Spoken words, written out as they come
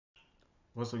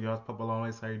What's up, y'all? It's Papa Long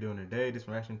Legs. How you doing today? This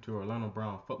reaction to Orlando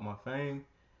Brown, Fuck My Fame.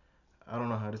 I don't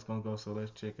know how this gonna go, so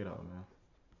let's check it out, man.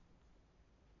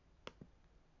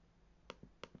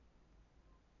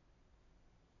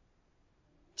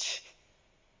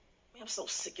 Man, I'm so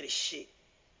sick of this shit.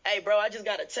 Hey, bro, I just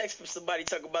got a text from somebody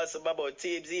talking about some about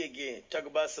TMZ again. Talk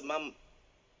about some uh,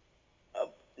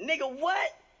 nigga,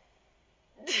 what?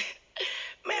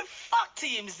 Man, fuck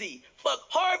TMZ. Fuck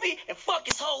Harvey and fuck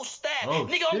his whole staff. Oh,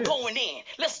 Nigga, I'm shit. going in.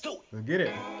 Let's do it. Let's get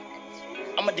it.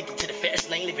 I'm addicted to the fast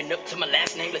lane, living up to my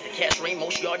last name. Let the cash rain.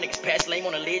 Most y'all niggas pass lame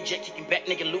on a lead jet, kicking back,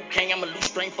 nigga Luke Kang. I'm a loose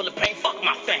string full of pain. Fuck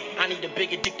my fame. I need a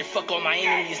big addict to fuck all my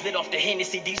enemies. Lit off the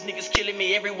Hennessy. These niggas killing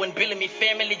me. Everyone billing me.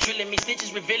 Family drilling me.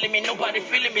 Stitches revealing me. Nobody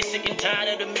feeling me. Sick and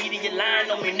tired of the media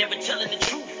lying on me. Never telling the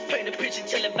truth. Paint a picture,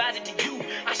 televise it to you.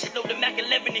 I should know the Mac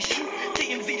 11 is you.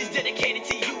 TMZ is dedicated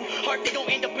to you. Hardly gon'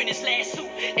 end up in his last suit.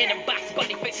 In a box,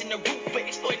 body facing the roof. But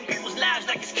exploiting people's lives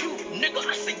like it's cute. Nigga,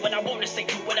 I say what I wanna say,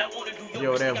 do what I wanna do.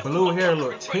 Yo, that blue hair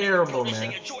look terrible,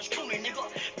 man.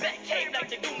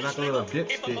 Like a little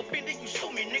dipstick.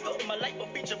 My life a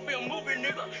feature film movie,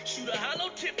 nigga. Shoot a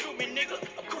hollow tip through me, nigga.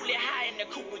 I'm coolly high in the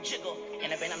Cooper jiggle.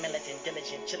 And I've been a militant,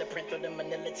 diligent. Chilla print through the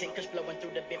manila tin. Cause flowing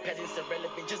through the bit, peasants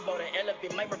irrelevant. Just bought an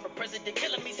elephant. Might run for president,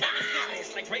 killing me.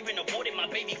 It's like Raven aborted my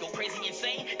baby. Go crazy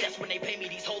insane. That's when they pay me.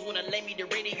 These hoes wanna lay me. The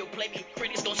radio play me.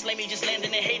 Critics gon' slay me. Just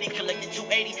landing in Haiti. Collected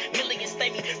 280 million,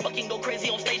 stay me. Fucking go crazy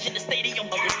on stage in the stadium.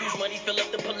 Uncle Scrooge money fill up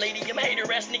the palladium.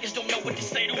 Hater ass niggas don't know what to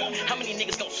say to them. How many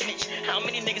niggas gon' snitch? How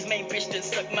many niggas main bitch done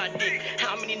suck my dick?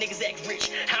 How many niggas act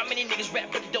rich? How many niggas rap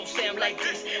but they don't sound like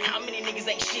this? How many niggas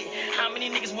ain't shit? How many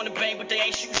niggas wanna bang but they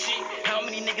ain't shoot shit? How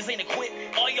many niggas ain't equipped?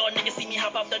 All y'all niggas see me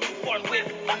hop off the new foreign whip.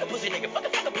 Fuck a pussy nigga, fuck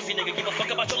a pussy nigga. Give a fuck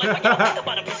about your life, I give a fuck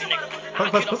about a pussy nigga. I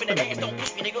get off in the dance, don't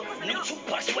push me nigga. New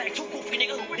Tupac swag, too goofy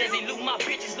nigga. Desi Lou, my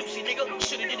bitch is Lucy nigga.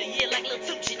 Shoulda did a year like Lil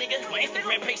Tucci nigga. My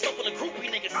Instagram page so full of groupie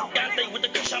niggas. Dante with the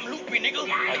kush, I'm loopy nigga. All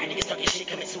you niggas talking shit,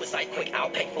 commit suicide quick. I'll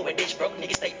pay for it, bitch. Broke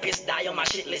niggas stay pissed, die on my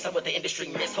shit list. I'm what the industry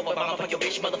miss. Hope Obama fuck your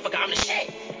bitch, motherfucker. I'm the shit.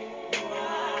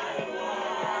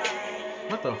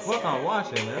 What the fuck I'm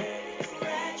watching, man?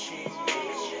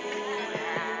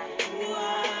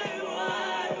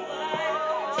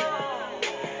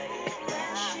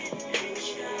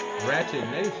 Ratchet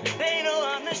Nation. They know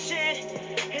I'm the shit.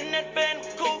 In that band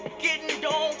coupe, getting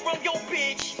down from your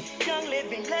bitch. Young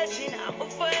living legend, I'ma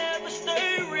forever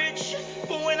stay rich.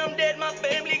 But when I'm dead, my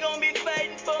family gon' be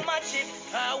fighting for my chip.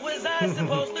 How was I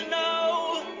supposed to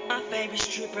know? My favorite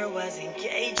stripper was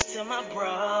engaged to my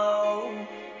bro.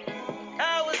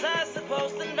 How was I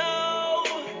supposed to know?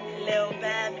 Lil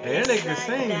bad bitch. Hey, that nigga can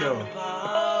sing, though.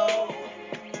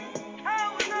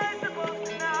 How was I supposed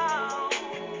to know?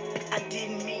 I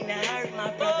didn't mean to hurt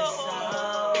my brother's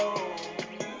soul.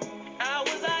 How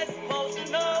was I supposed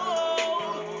to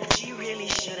know? She really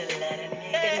should've let a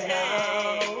nigga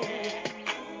know.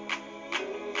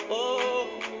 Oh,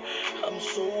 I'm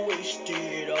so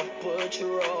wasted on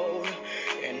Patron,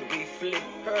 and we flip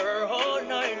her all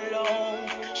night long.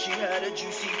 She had a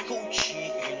juicy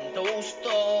coochie in those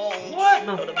thongs. What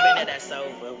the Told her, fuck? Bennett, that's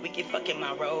over. We can fuck in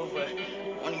my Rover.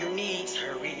 On your knees,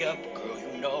 hurry up, girl.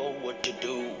 You know what to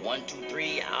do. 1, 2,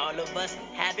 3, all of us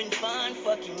having fun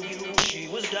fucking you. She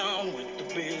was down with the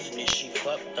business. She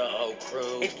fucked the whole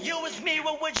crew. If you was me,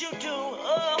 what would you do?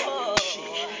 Oh,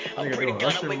 shit. I Nigga pray to doing God I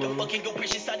Usher wake up moves. fucking go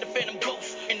bitch inside the Phantom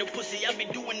Ghost. In the pussy, I've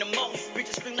been doing the most.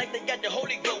 Bitches scream like they got the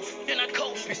Holy Ghost. Then I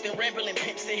coast, pissed and rambling,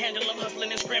 pimps they handle them,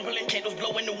 hustling and scrambling. Candles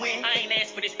blow in the wind. I ain't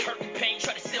asked for this purple paint.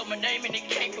 Try to sell my name and it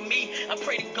came for me. I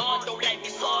pray to God, though life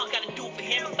is hard. Gotta do it for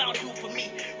him if I don't do it for me.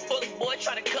 Fuck boy,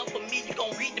 try to come for me. You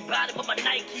gon' read the bottom of my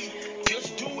Nike.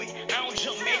 Just do it. I don't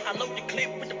jump, man. I load the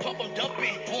clip with the pump I'm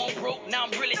dumping. Born broke, now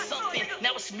I'm really something.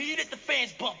 Now it's me that the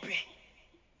fans bumping.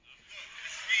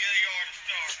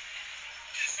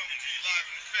 Just something to you live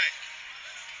in effect.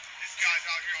 This guy's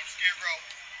out here on Skid Row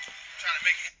trying to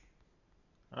make it.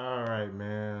 Alright,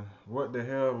 man. What the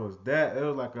hell was that? It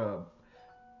was like a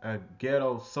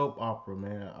ghetto soap opera,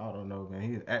 man. I don't know, man.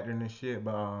 He's acting and shit,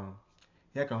 but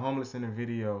he acting homeless in the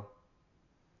video.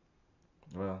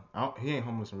 Well, he ain't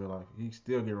homeless in real life. He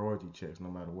still get royalty checks no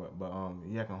matter what. But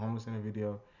he acting homeless in the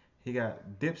video. He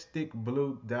got dipstick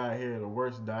blue dye hair, the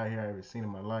worst dye hair I ever seen in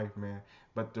my life, man.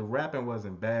 But the rapping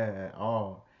wasn't bad at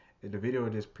all. The video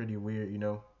was just pretty weird, you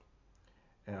know.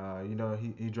 And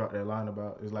he dropped that line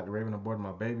about it's like the Raven aborted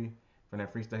my baby from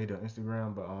that freestyle he did on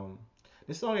Instagram. But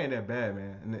this song ain't that bad,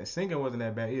 man. And the singing wasn't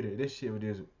that bad either. This shit was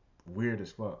just weird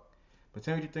as fuck. But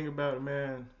tell me what you think about it,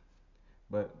 man.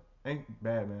 But ain't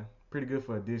bad, man. Pretty good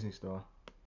for a Disney star.